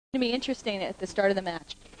to be interesting at the start of the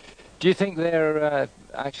match. Do you think they're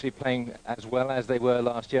actually playing as well as they were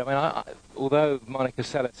last year? I mean, although Monica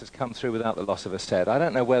Seles has come through without the loss of a set, I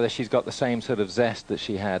don't know whether she's got the same sort of zest that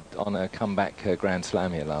she had on her comeback Grand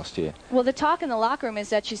Slam here last year. Well, the talk in the locker room is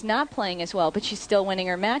that she's not playing as well, but she's still winning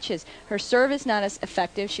her matches. Her serve is not as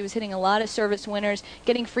effective. She was hitting a lot of service winners,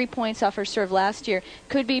 getting free points off her serve last year.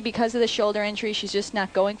 Could be because of the shoulder injury. She's just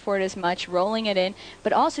not going for it as much, rolling it in.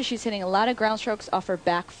 But also she's hitting a lot of ground strokes off her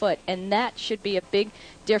back foot, and that should be a big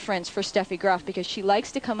difference for Steffi Graf because she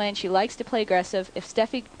likes to come in, she likes to play aggressive. If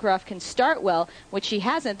Steffi Graf can start well, which she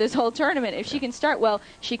hasn't this whole tournament, if she can start well,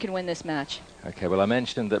 she can win this match. Okay, well, I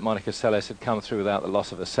mentioned that Monica Seles had come through without the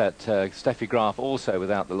loss of a set. Steffi Graf also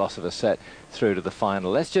without the loss of a set through to the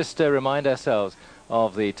final. Let's just remind ourselves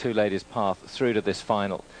of the two ladies' path through to this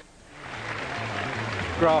final.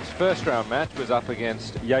 Graf's first round match was up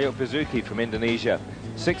against Yayo Pizuki from Indonesia.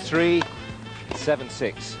 6-3,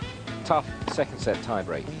 7-6. Tough second set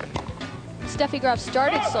tiebreak. Steffi Graf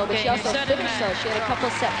started slow, but she also finished slow. She had a couple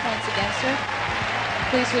set points against her.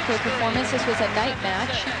 Pleased with her performance. This was a night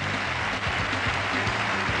match.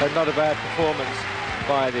 But not a bad performance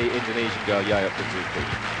by the Indonesian girl, Yayo Pizuki.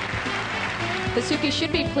 Pizuki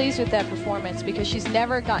should be pleased with that performance because she's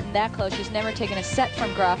never gotten that close. She's never taken a set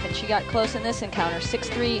from Graf, and she got close in this encounter.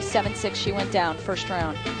 6-3, 7-6, she went down first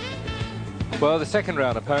round. Well, the second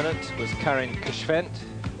round opponent was Karin Kschwendt,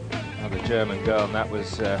 another German girl, and that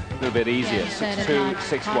was a little bit easier. 6-2,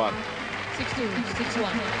 6-1. 6-2, 6-1.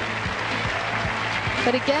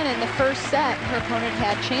 But again, in the first set, her opponent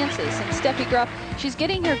had chances. And Steffi Graf, she's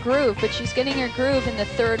getting her groove, but she's getting her groove in the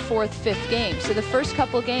third, fourth, fifth game. So the first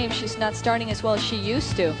couple games, she's not starting as well as she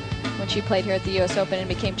used to when she played here at the US Open and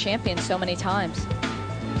became champion so many times.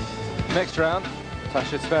 Next round,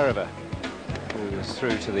 Tasha Zvereva, who was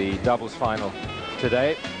through to the doubles final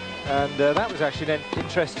today. And that was actually an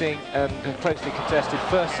interesting and closely contested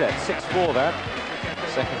first set. 6-4 that.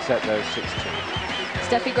 Second set, though, 6-2.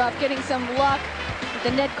 Steffi Graf getting some luck with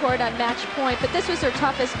the net court on match point, but this was her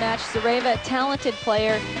toughest match. Zvereva, talented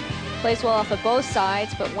player, plays well off of both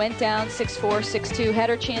sides, but went down 6-4, 6-2, had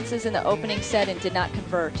her chances in the opening set and did not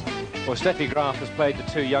convert. Well, Steffi Graf has played the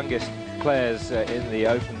two youngest players in the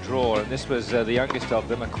open draw, and this was the youngest of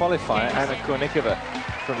them, a qualifier, Anna Kournikova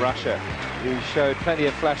from Russia, who showed plenty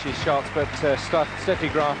of flashy shots, but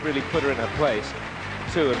Steffi Graf really put her in her place.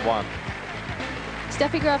 2-1.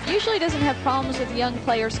 Steffi Graf usually doesn't have problems with young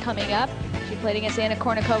players coming up. She played against Anna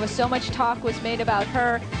Kournikova. So much talk was made about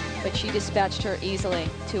her, but she dispatched her easily.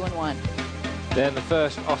 2-1. Then the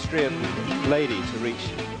first Austrian lady to reach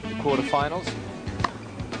the quarterfinals,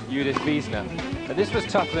 Judith Wiesner. And this was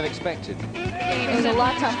tougher than expected. It was a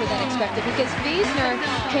lot tougher than expected because Wiesner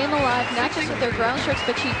came alive not just with her ground strokes,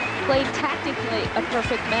 but she played tactically a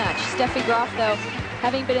perfect match. Steffi Graf, though,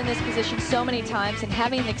 having been in this position so many times and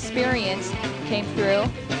having the experience, came through.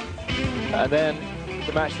 And then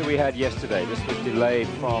the match that we had yesterday, this was delayed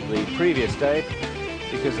from the previous day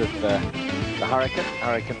because of the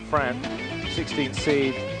Hurricane Fran, 16th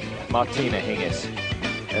seed Martina Hingis.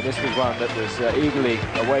 And this was one that was eagerly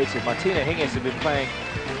awaited. Martina Hingis had been playing,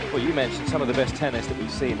 well, you mentioned some of the best tennis that we've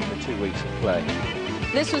seen in the 2 weeks of play.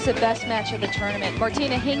 This was the best match of the tournament.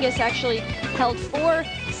 Martina Hingis actually held 4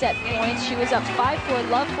 set points. She was up 5-4,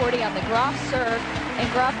 love 40 on the Graf serve, and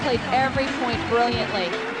Graf played every point brilliantly.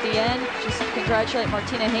 At the end, just congratulate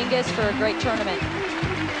Martina Hingis for a great tournament.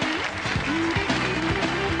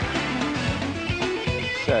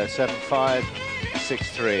 So 7-5.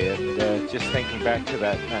 6-3, and just thinking back to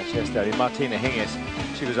that match yesterday, Martina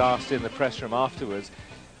Hingis, she was asked in the press room afterwards,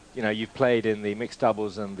 you know, you've played in the mixed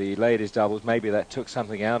doubles and the ladies doubles, maybe that took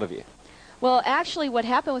something out of you. Well, actually, what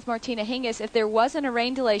happened with Martina Hingis, if there wasn't a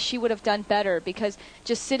rain delay, she would have done better because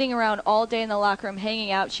just sitting around all day in the locker room, hanging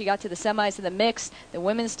out, she got to the semis of the mixed, the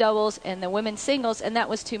women's doubles, and the women's singles, and that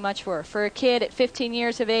was too much for her. For a kid at 15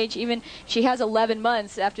 years of age, even she has 11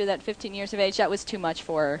 months after that 15 years of age, that was too much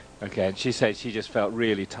for her. Okay, and she said she just felt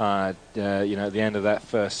really tired, you know, at the end of that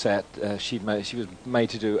first set. She was made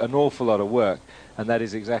to do an awful lot of work. And that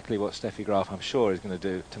is exactly what Steffi Graf, I'm sure, is going to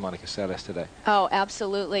do to Monica Seles today. Oh,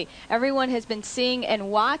 absolutely. Everyone has been seeing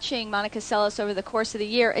and watching Monica Seles over the course of the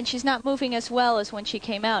year, and she's not moving as well as when she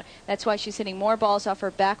came out. That's why she's hitting more balls off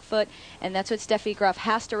her back foot, and that's what Steffi Graf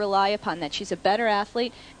has to rely upon, that she's a better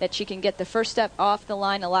athlete, that she can get the first step off the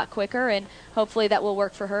line a lot quicker, and hopefully that will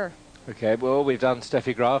work for her. Okay, well, we've done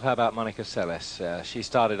Steffi Graf. How about Monica Seles? She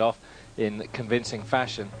started off in convincing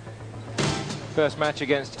fashion. First match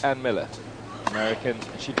against Ann Miller, American.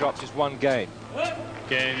 She dropped just one game.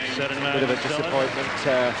 Game, set and match. Bit of a disappointment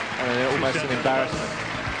and almost an embarrassment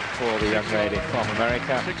for the young lady from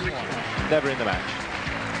America. Never in the match.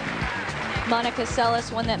 Monica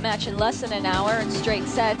Seles won that match in less than an hour in straight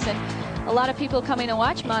sets, and a lot of people coming to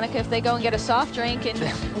watch Monica, if they go and get a soft drink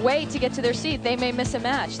and wait to get to their seat, they may miss a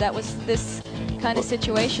match. That was this kind of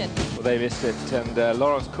situation. Well, they missed it, and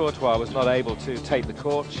Laurence Courtois was not able to take the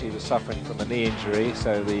court. She was suffering from a knee injury,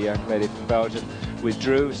 so the young lady from Belgium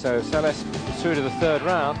withdrew. So Seles was through to the third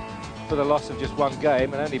round for the loss of just one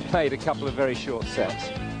game and only played a couple of very short sets.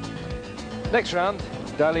 Next round,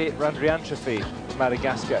 Dali Randriantrafi from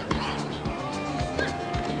Madagascar.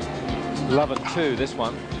 Love and 2, this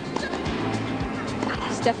one.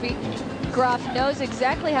 Steffi Graf knows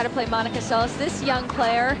exactly how to play Monica Seles. This young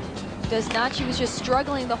player does not. She was just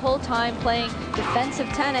struggling the whole time playing defensive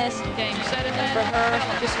tennis. Game, set, and for her,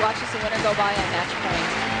 just watches the winner go by on match point.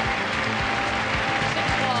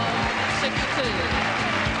 6-1,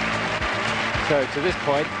 6-2. So to this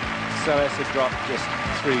point, Seles had dropped just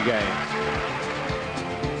 3 games.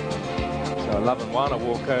 So a love and 1, a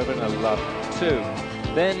walkover, and a love 2.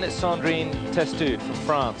 Then Sandrine Testude from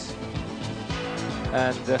France.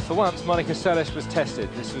 And for once, Monica Seles was tested.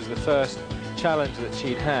 This was the first challenge that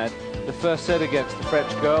she'd had. The first set against the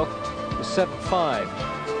French girl was 7-5.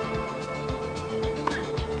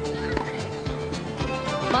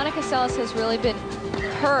 Monica Seles has really been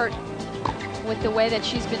hurt with the way that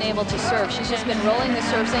she's been able to serve. She's just been rolling the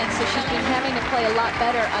serves in, so she's been having to play a lot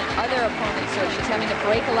better on other opponents' serves. She's having to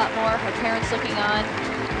break a lot more. Her parents looking on,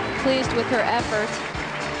 pleased with her effort.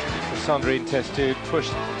 Sandrine Testude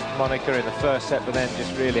pushed Monica in the first set, but then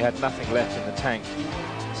just really had nothing left in the tank.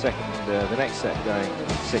 The next set going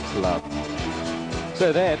 6-love.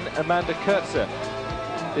 So then Amanda Kurtzer.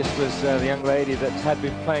 This was the young lady that had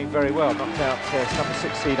been playing very well, knocked out number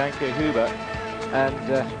 6 seed Anke Huber,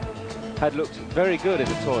 and had looked very good in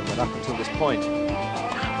the tournament up until this point.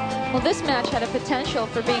 Well, this match had a potential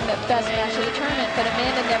for being the best match of the tournament, but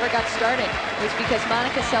Amanda never got started. It was because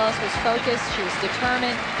Monica Seles was focused, she was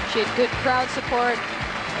determined, she had good crowd support,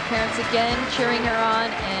 her parents again cheering her on,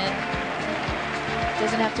 and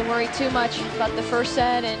doesn't have to worry too much about the first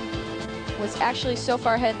set, and was actually so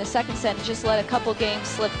far ahead in the second set and just let a couple games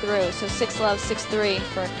slip through. So 6-love, 6-3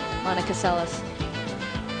 for Monica Seles.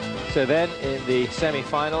 So then in the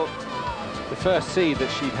semi-final, the first seed that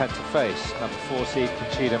she'd had to face, number 4 seed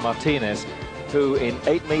Conchita Martinez, who in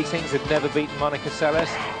 8 meetings had never beaten Monica Seles.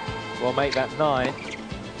 Will make that 9.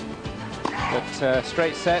 But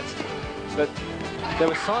straight sets. But there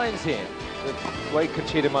were signs here that the way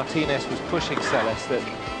Conchita Martinez was pushing Seles,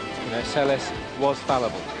 that Seles was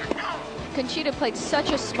fallible. Conchita played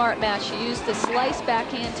such a smart match. She used the slice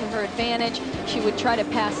backhand to her advantage. She would try to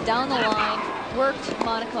pass down the line, worked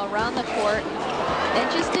Monica around the court, and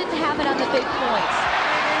just didn't have it on the big points.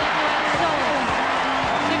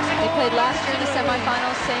 They played last year in the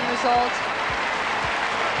semifinals, same result.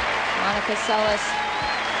 Monica Seles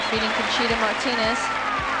beating Conchita Martinez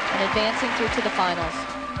and advancing through to the finals.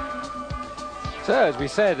 So, as we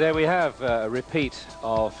said, there we have a repeat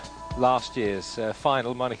of last year's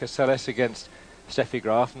final. Monica Seles against Steffi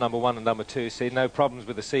Graf, number 1 and number 2 seed. No problems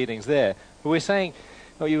with the seedings there. But we're saying,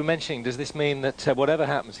 what you were mentioning, does this mean that whatever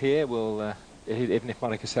happens here, will, even if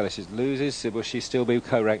Monica Seles loses, will she still be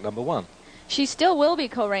co-ranked number 1? She still will be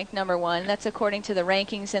co-ranked number 1. That's according to the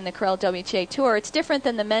rankings in the Corel WTA Tour. It's different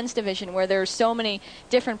than the men's division, where there are so many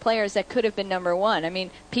different players that could have been number 1. I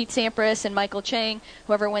mean, Pete Sampras and Michael Chang,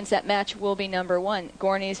 whoever wins that match will be number 1.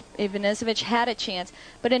 Gorney Ivanisevic had a chance.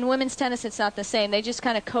 But in women's tennis, it's not the same. They just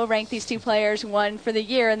kind of co-rank these 2 players, 1 for the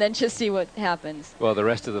year, and then just see what happens. Well, the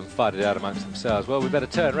rest of them fight it out amongst themselves. Well, we better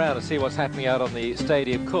turn around and see what's happening out on the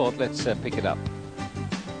stadium court. Let's pick it up.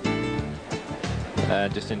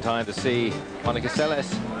 Just in time to see Monica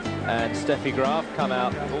Seles and Steffi Graf come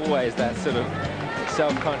out. Always that sort of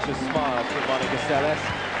self-conscious smile from Monica Seles.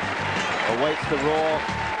 Awaits the roar.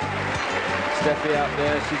 Steffi out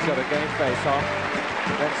there, she's got a game face on.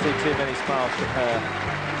 Don't see too many smiles from her.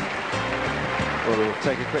 We'll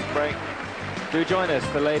take a quick break. Do join us.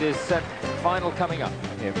 The ladies' set final coming up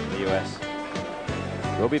here from the US.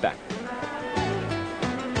 We'll be back.